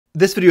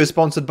This video is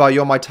sponsored by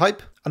You're My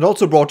Type, and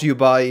also brought to you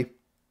by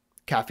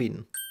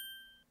caffeine.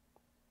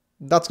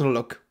 That's gonna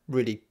look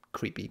really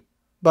creepy,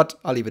 but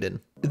I'll leave it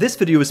in. This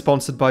video is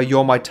sponsored by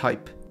You're My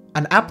Type,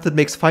 an app that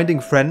makes finding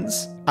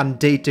friends and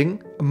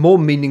dating more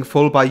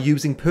meaningful by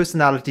using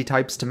personality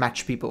types to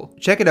match people.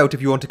 Check it out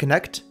if you want to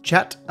connect,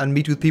 chat, and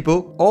meet with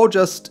people, or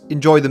just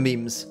enjoy the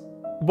memes.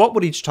 What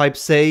would each type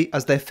say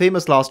as their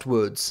famous last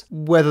words,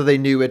 whether they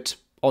knew it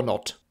or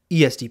not?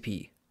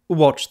 ESTP.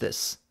 Watch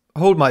this.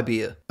 Hold my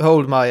beer.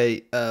 Hold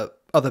my,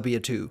 other beer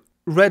too.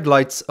 Red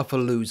lights are for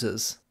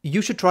losers.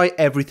 You should try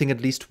everything at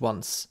least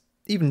once.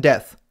 Even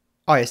death.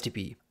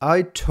 ISTP.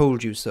 I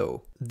told you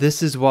so.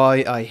 This is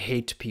why I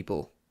hate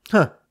people.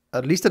 Huh.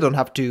 At least I don't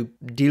have to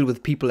deal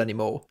with people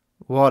anymore.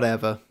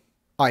 Whatever.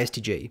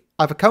 ISTJ.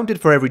 I've accounted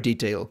for every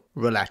detail.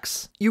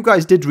 Relax. You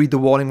guys did read the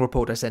warning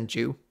report I sent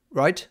you,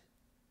 right?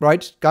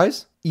 Right,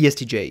 guys?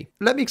 ESTJ.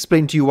 Let me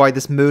explain to you why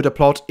this murder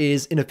plot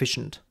is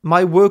inefficient.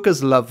 My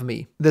workers love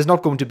me. There's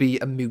not going to be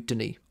a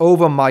mutiny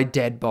over my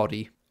dead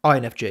body.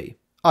 INFJ.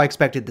 I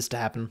expected this to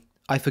happen.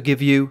 I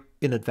forgive you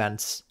in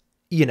advance.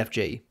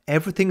 ENFJ.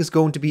 Everything's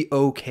going to be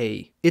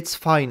okay. It's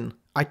fine.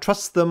 I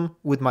trust them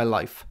with my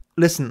life.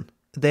 Listen,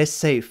 they're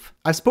safe.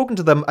 I've spoken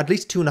to them at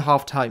least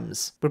 2.5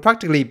 times. We're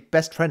practically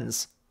best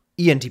friends.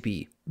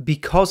 ENTP.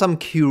 Because I'm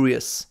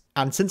curious.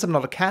 And since I'm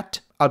not a cat,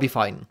 I'll be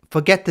fine.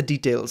 Forget the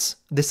details.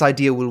 This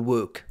idea will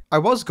work. I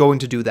was going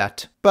to do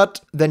that,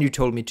 but then you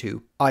told me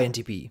to.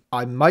 INTP.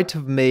 I might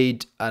have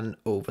made an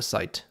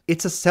oversight.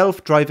 It's a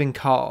self-driving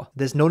car.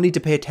 There's no need to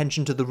pay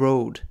attention to the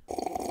road.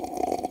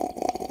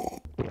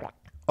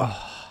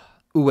 Oh,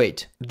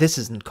 wait, this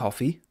isn't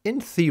coffee. In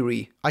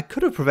theory, I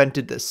could have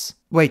prevented this.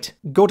 Wait,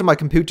 go to my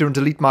computer and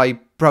delete my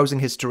browsing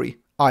history.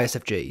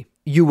 ISFJ.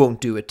 You won't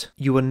do it.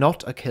 You are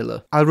not a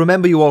killer. I'll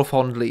remember you all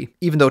fondly,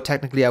 even though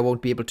technically I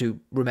won't be able to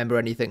remember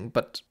anything,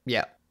 but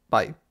yeah,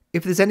 bye.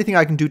 If there's anything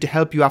I can do to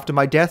help you after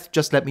my death,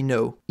 just let me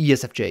know.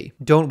 ESFJ.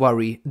 Don't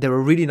worry, they're a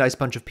really nice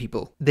bunch of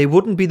people. They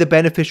wouldn't be the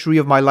beneficiary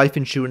of my life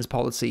insurance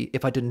policy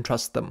if I didn't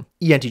trust them.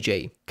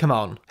 ENTJ. Come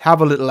on,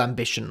 have a little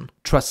ambition.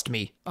 Trust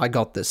me, I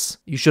got this.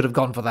 You should have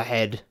gone for the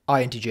head.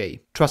 INTJ.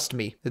 Trust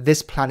me,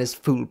 this plan is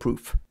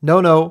foolproof.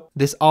 No,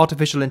 this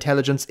artificial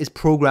intelligence is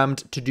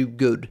programmed to do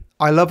good.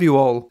 I love you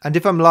all, and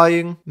if I'm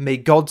lying, may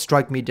God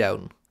strike me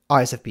down.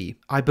 ISFP.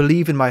 I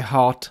believe in my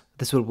heart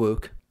this will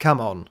work. Come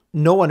on,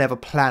 no one ever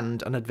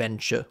planned an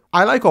adventure.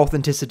 I like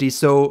authenticity,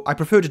 so I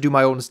prefer to do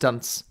my own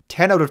stunts.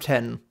 10 out of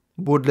 10.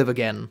 Would live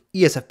again.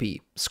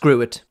 ESFP.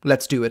 Screw it.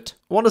 Let's do it.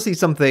 Want to see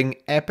something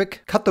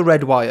epic? Cut the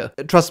red wire.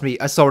 Trust me,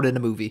 I saw it in a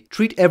movie.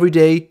 Treat every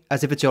day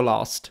as if it's your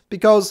last.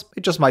 Because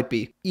it just might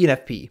be.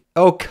 ENFP.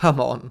 Oh, come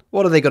on.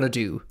 What are they gonna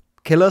do?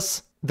 Kill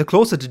us? The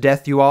closer to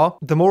death you are,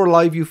 the more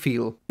alive you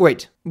feel.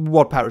 Wait,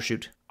 what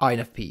parachute?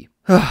 INFP.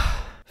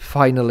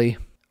 Finally.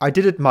 I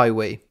did it my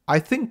way. I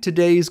think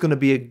today is going to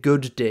be a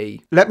good day.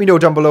 Let me know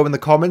down below in the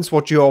comments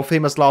what your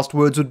famous last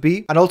words would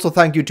be. And also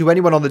thank you to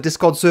anyone on the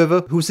Discord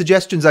server whose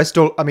suggestions I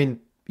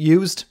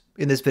used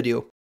in this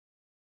video.